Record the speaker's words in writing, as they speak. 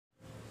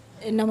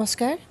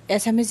নমস্কাৰ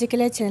Assam GK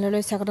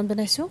চেনেললৈ স্বাগতম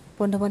জনাইছো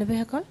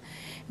বন্ধু-বান্ধৱীসকল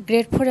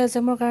গ্ৰেড 4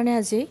 এক্সামৰ কাৰণে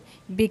আজি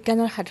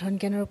বিজ্ঞানৰ সাধাৰণ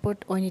জ্ঞানৰ ওপৰত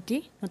অনিতি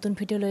নতুন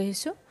ভিডিও লৈ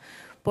আহিছো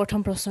প্ৰথম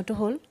প্ৰশ্নটো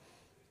হ'ল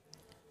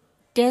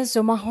তেজ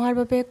জমা হোৱাৰ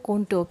বাবে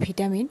কোনটো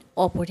ভিটামিন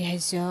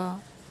অপৰিহাৰ্য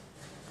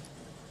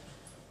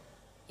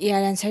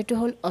ইয়াৰ আনসাৰটো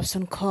হ'ল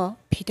অপচন খ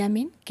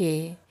ভিটামিন কে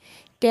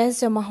তেজ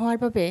জমা হোৱাৰ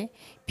বাবে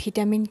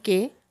ভিটামিন কে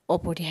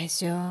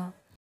অপৰিহাৰ্য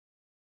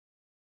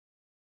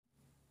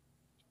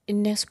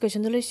নেক্সট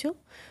কোৱেশ্চন লৈছো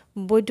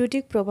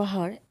বৈদ্যুতিক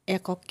প্ৰবাহৰ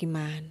একক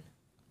কিমান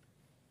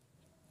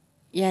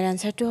ইয়াৰ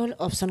আনসাৰটো হ'ল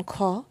অপচন খ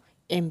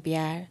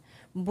এম্পিয়াৰ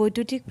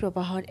বৈদ্যুতিক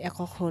প্ৰবাহৰ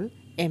একক হ'ল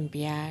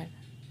এম্পিয়াৰ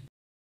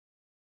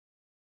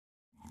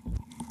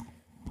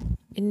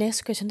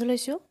নেক্সট কোৱেশ্চন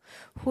লৈছো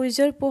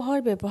সূৰ্যৰ পোহৰ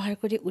ব্যৱহাৰ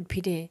কৰি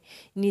উদ্ভিদে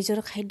নিজৰ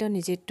খাদ্য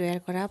নিজে তৈয়াৰ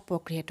কৰা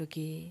প্ৰক্ৰিয়াটো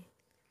কি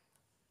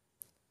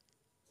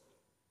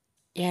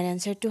ইয়াৰ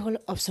আনসাৰটো হ'ল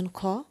অপচন খ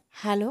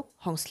হালক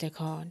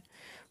সংশ্লেষণ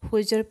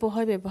সূৰ্যৰ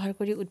পোহৰ ব্যৱহাৰ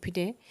কৰি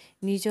উদ্ভিদে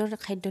নিজৰ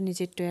খাদ্য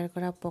নিজে তৈয়াৰ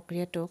কৰা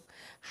প্ৰক্ৰিয়াটোক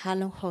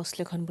হালক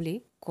সংশ্লেষণ বুলি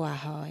কোৱা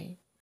হয়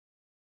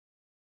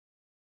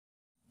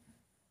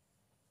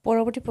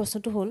পৰৱৰ্তী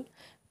প্ৰশ্নটো হ'ল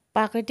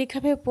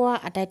প্ৰাকৃতিকভাৱে পোৱা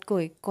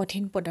আটাইতকৈ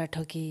কঠিন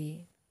পদাৰ্থ কি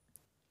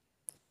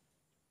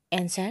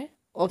এনসাৰ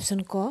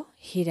অপচন ক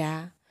হীৰা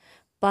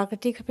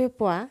প্ৰাকৃতিকভাৱে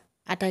পোৱা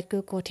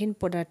আটাইতকৈ কঠিন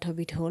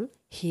পদাৰ্থবিধ হ'ল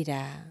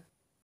হীৰা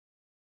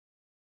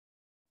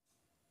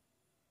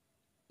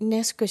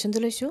নেক্সট কোৱেশ্চনটো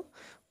লৈছো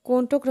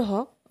কোনটো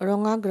গ্ৰহক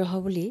ৰঙা গ্ৰহ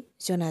বুলি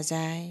জনা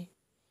যায়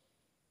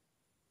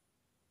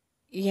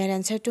ইয়াৰ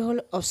আনসাৰটো হ'ল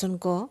অপচন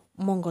ক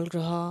মঙ্গল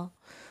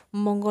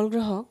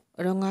গ্ৰহক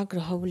ৰঙা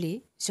গ্ৰহ বুলি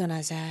জনা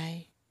যায়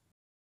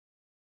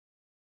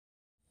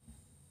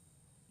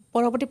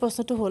পৰৱৰ্তী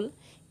প্ৰশ্নটো হ'ল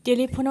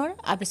টেলিফোনৰ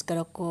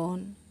আৱিষ্কাৰক কোন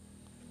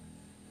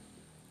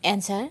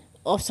এনসাৰ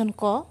অপচন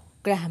ক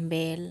গ্ৰাহাম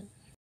বেল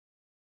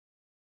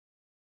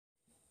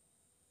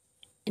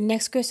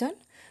নেক্সট কোৱেশ্চন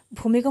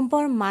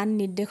ভূমিকম্পৰ মান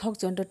নিৰ্দেশক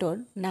যন্ত্ৰটোৰ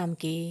নাম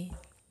কি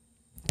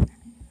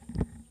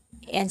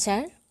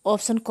এনসাৰ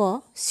অপচন ক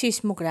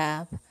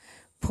সিসমোগ্ৰাফ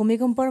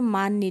ভূমিকম্পৰ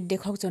মান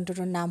নিৰ্দেশক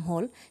যন্ত্ৰটোৰ নাম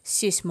হ'ল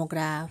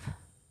সিসমোগ্ৰাফ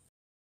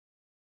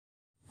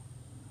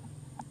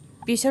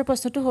পিছৰ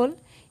প্ৰশ্নটো হ'ল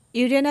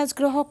ইউৰেনাছ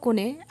গ্ৰহ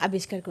কোনে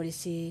আৱিষ্কাৰ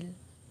কৰিছিল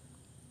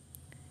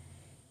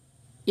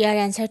ইয়াৰ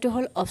আনসাৰটো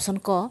হ'ল অপচন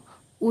ক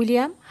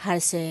উইলিয়াম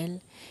হাৰ্শেল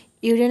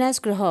ইউৰেনাছ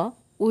গ্ৰহ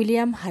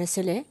উইলিয়াম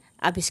হাৰ্শেলে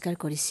আৱিষ্কাৰ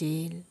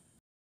কৰিছিল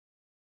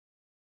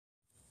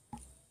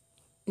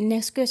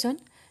নেক্সট কোৱেশ্চন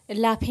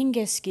লাফিং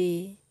গেছ কি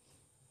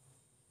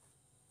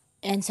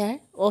এনসাৰ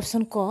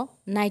অপচন ক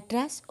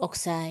নাইট্ৰাছ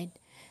অক্সাইড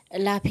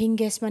লাফিং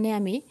গেছ মানে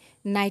আমি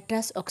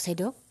নাইট্ৰাছ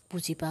অক্সাইডক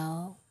বুজি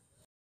পাওঁ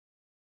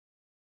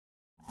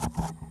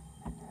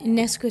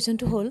নেক্সট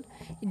কুৱেশ্যনটো হ'ল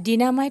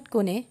ডিনামাইট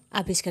কোনে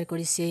আৱিষ্কাৰ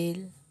কৰিছিল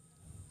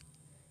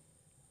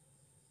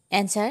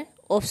এনসাৰ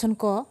অপচন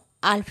ক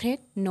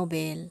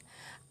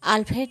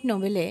আলফ্ৰেড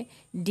নোবেলে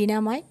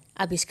ডিনামাইট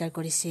আৱিষ্কাৰ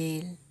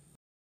কৰিছিল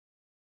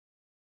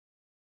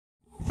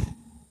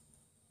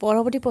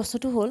পৰৱৰ্তী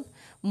প্ৰশ্নটো হ'ল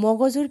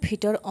মগজুৰ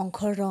ভিতৰ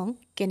অংশৰ ৰং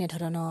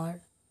কেনেধৰণৰ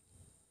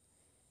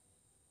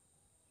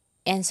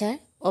এনসাৰ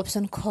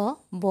অপচন খ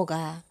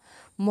বগা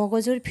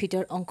মগজুৰ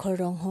ভিতৰ অংশৰ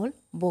ৰং হ'ল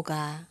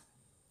বগা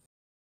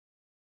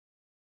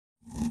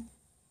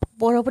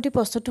পৰৱৰ্তী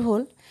প্ৰশ্নটো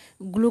হ'ল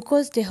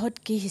গ্লুকোজ দেহত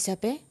কি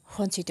হিচাপে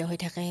সঞ্চিত হৈ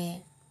থাকে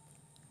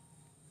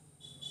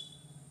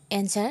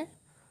এনসাৰ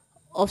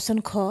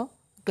অপচন খ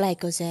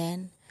গ্লাইকোজেন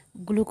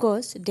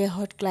গ্লুকোজ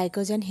দেহত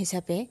গ্লাইকোজেন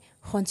হিচাপে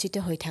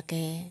সঞ্চিত হৈ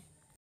থাকে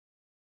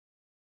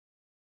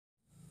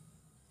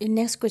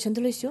নেক্সট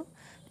কুৱেশ্যনটো লৈছো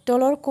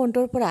তলৰ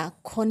কোনটোৰ পৰা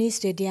খনিজ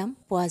ৰেডিয়াম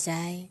পোৱা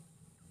যায়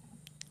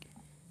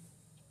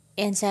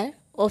এনসাৰ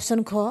অপচন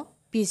খ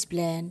পিচ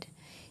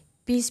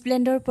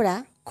ব্লেণ্ডৰ পৰা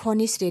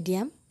খনিজ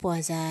ৰেডিয়াম পোৱা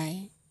যায়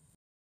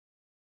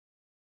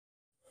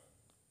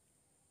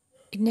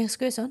নেক্সট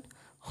কুৱেশ্যন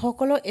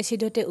সকলো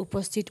এচিডতে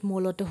উপস্থিত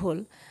মৌলটো হ'ল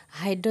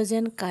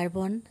হাইড্ৰজেন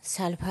কাৰ্বন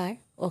সালফাৰ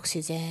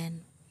অক্সিজেন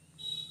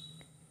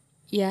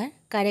ইয়াৰ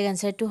কাৰেক্ট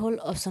আনসাৰটো হ'ল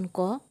অপচন ক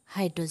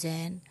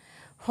হাইড্ৰজেন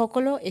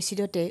সকলো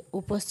এচিডতে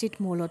উপস্থিত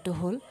মৌলটো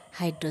হ'ল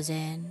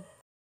হাইড্ৰজেন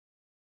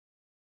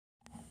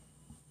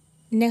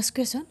নেক্সট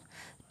কুৱেশ্যন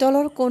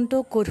তলৰ কোনটো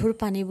গধুৰ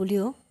পানী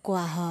বুলিও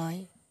কোৱা হয়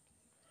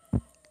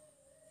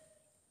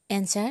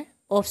এনসাৰ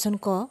অপচন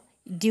ক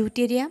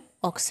ডিউটেৰিয়াম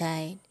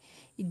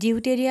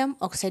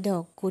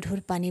অক্সাইডক গধুৰ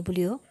পানী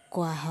বুলিও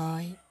কোৱা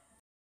হয়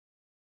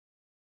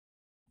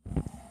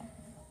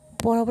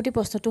পৰৱৰ্তী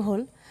প্ৰশ্নটো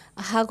হ'ল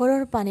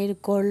সাগৰৰ পানীৰ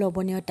গড়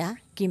লৱণীয়তা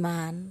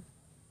কিমান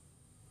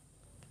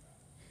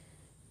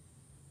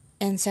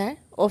এনসাৰ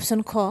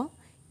অপচন খ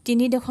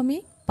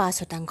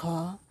 3.5%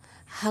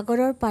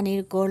 সাগৰৰ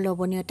পানীৰ গড়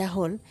লৱণীয়তা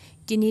হ'ল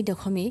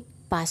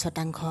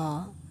 3.5%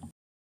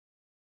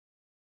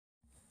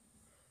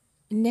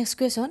 নেক্সট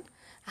কুৱেশ্যন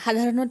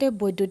সাধাৰণতে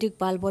বৈদ্যুতিক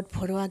বাল্বত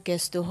ভৰোৱা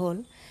গেছটো হ'ল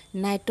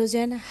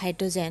নাইট্ৰজেন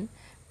হাইড্ৰজেন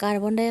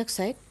কাৰ্বন ডাই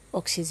অক্সাইড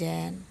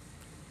অক্সিজেন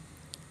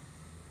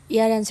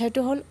ইয়াৰ আনসাৰটো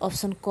হ'ল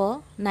অপচন ক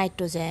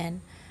নাইট্ৰজেন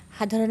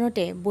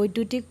সাধাৰণতে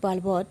বৈদ্যুতিক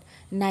বাল্বত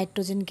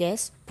নাইট্ৰজেন গেছ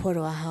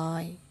ভৰোৱা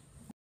হয়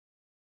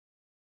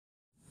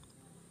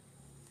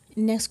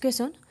নেক্সট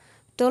কুৱেশ্যন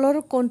তলৰ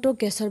কোনটো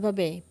গেছৰ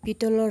বাবে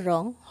পিতলৰ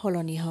ৰং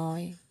সলনি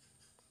হয়?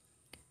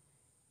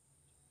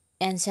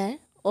 এনসাৰ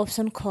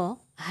অপশ্যন খ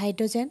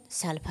হাইড্ৰজেন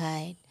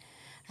সালফাইড।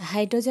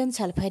 হাইড্ৰজেন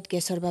সালফাইড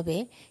গেছৰ বাবে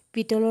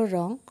পিতলৰ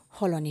ৰং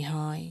সলনি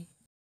হয়।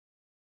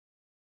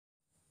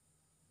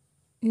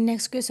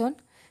 নেক্সট কুৱেশ্যন,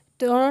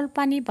 তৰল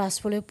পানী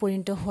বাষ্পলৈ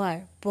পৰিণত হোৱাৰ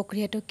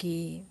প্ৰক্ৰিয়াটো কি?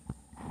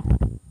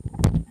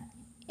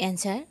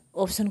 এনসাৰ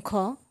অপশ্যন খ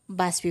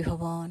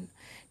বাষ্পীভৱন।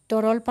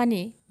 তৰল পানী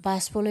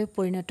বাষ্পলৈ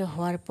পৰিণত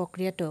হোৱাৰ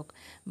প্ৰক্ৰিয়াটোক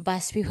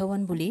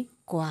বাষ্পীভৱন বুলি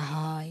কোৱা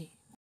হয়।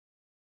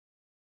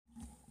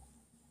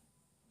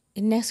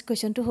 নেক্সট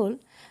কুৱেশ্যনটো হ'ল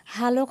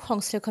হালক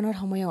সংশ্লেষণৰ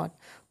সময়ত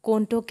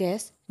কোনটো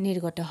গেছ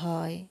নিৰ্গত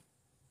হয়?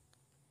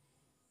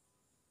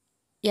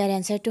 ইয়াৰ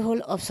এনসাৰটো হ'ল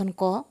অপশ্যন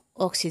ক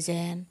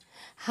অক্সিজেন।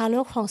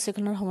 হালক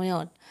সংশ্লেষণৰ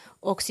সময়ত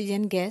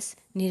অক্সিজেন গেছ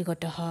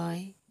নিৰ্গত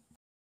হয়।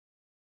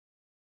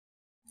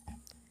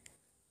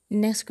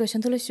 নেক্সট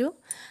কুৱেশ্যনটো লৈছোঁ,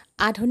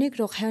 আধুনিক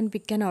ৰসায়ন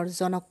বিজ্ঞানৰ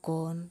জনক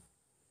কোন?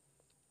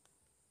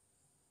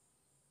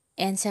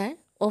 এনসাৰ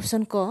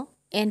অপশ্যন ক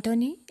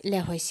এণ্টনি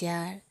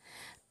লেভইছিয়াৰ।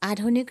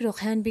 আধুনিক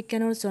ৰসায়ন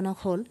বিজ্ঞানৰ জনক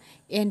হ'ল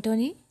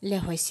এণ্টনি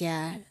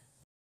লেভইছিয়াৰ।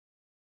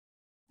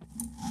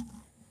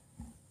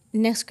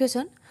 নেক্সট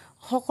কুৱেশ্যন,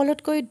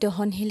 সকলোতকৈ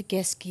দহনশীল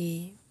গেছ কি?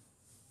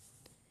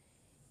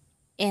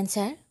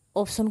 এনসাৰ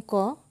অপশ্যন ক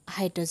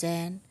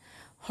হাইড্ৰজেন।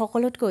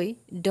 সকলোতকৈ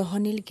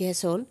দহনশীল গেছ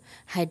হ'ল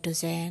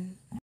হাইড্ৰজেন।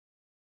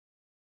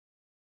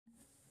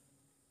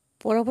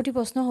 পৰৱৰ্তী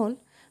প্ৰশ্ন হ'ল,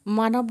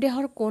 মানৱ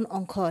দেহৰ কোন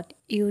অংশত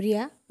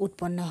ইউৰিয়া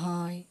উৎপন্ন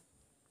হয়?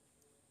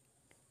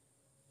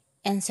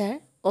 এনসাৰ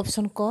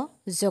অপশ্যন ক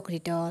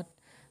যকৃতত।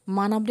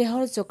 মানৱ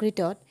দেহৰ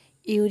যকৃতত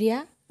ইউৰিয়া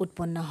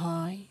উৎপন্ন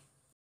হয়।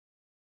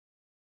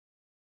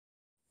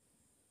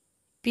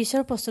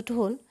 পিছৰ প্ৰশ্নটো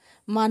হ'ল,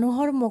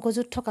 মানুহৰ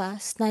মগজুত থকা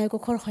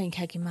স্নায়ুকোষৰ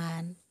সংখ্যা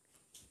কিমান?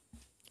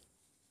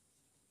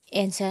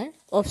 এনসাৰ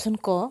অপশ্যন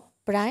ক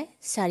প্ৰায়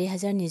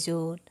 4000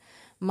 নিযুত।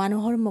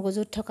 মানুহৰ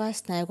মগজুত থকা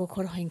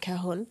স্নায়ুকোষৰ সংখ্যা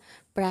হ'ল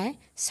প্ৰায়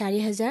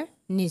 4000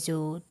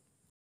 নিযুত।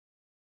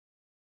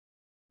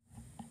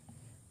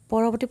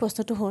 পৰৱৰ্তী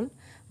প্ৰশ্নটো হ'ল,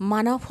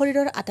 মানৱ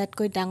শৰীৰৰ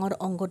আটাইতকৈ ডাঙৰ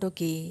অংগটো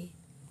কি?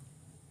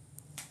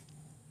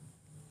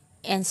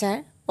 এনসাৰ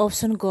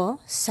অপশ্যন গ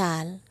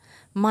ছাল।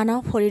 মানৱ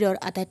শৰীৰৰ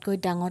আটাইতকৈ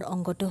ডাঙৰ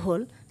অংগটো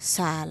হ'ল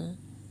ছাল।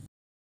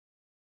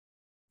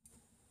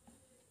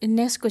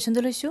 নেক্সট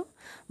কুৱেশ্যনটো লৈছোঁ,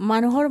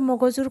 মানুহৰ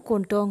মগজুৰ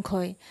কোনটো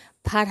অংশই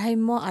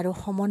ভাৰসাম্য আৰু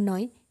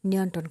সমন্বয়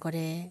নিয়ন্ত্ৰণ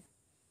কৰে?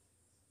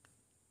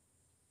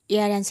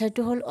 ইয়াৰ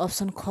এনসাৰটো হ'ল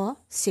অপশ্যন খ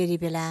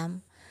চেৰিবেলাম।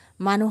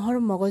 মানুহৰ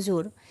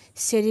মগজুৰ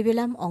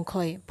চেৰিবেলাম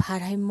অংশই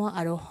ভাৰসাম্য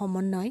আৰু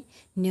সমন্বয়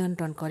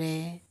নিয়ন্ত্ৰণ কৰে।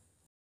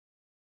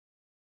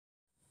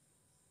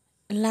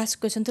 লাষ্ট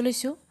কুৱেশ্যনটো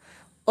লৈছোঁ,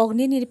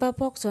 অগ্নি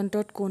নিৰ্বাপক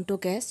যন্ত্ৰত কোনটো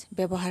গেছ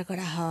ব্যৱহাৰ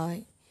কৰা হয়?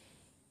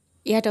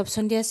 ইয়াত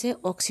অপশ্যন দিয়া আছে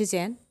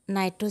অক্সিজেন,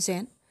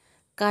 নাইট্ৰজেন,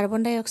 কাৰ্বন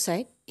ডাই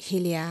অক্সাইড,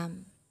 হিলিয়াম।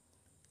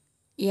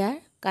 ইয়াৰ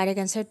কাৰেক্ট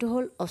এনসাৰটো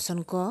হ'ল অপশ্যন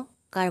ক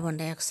কাৰ্বন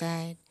ডাই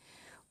অক্সাইড।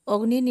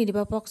 অগ্নি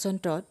নিৰ্বাপক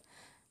যন্ত্ৰত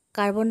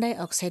কাৰ্বন ডাই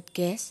অক্সাইড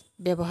গেছ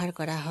ব্যৱহাৰ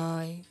কৰা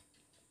হয়।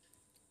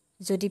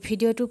 যদি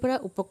ভিডিঅ'টোৰ পৰা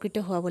উপকৃত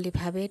হোৱা বুলি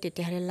ভাবে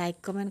তেতিয়াহ'লে লাইক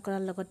কমেণ্ট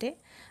কৰাৰ লগতে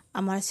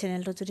আমাৰ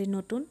চেনেলটো যদি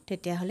নতুন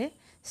তেতিয়াহ'লে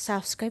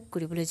ছাবস্ক্ৰাইব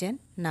কৰিবলৈ যেন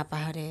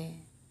নাপাহৰে।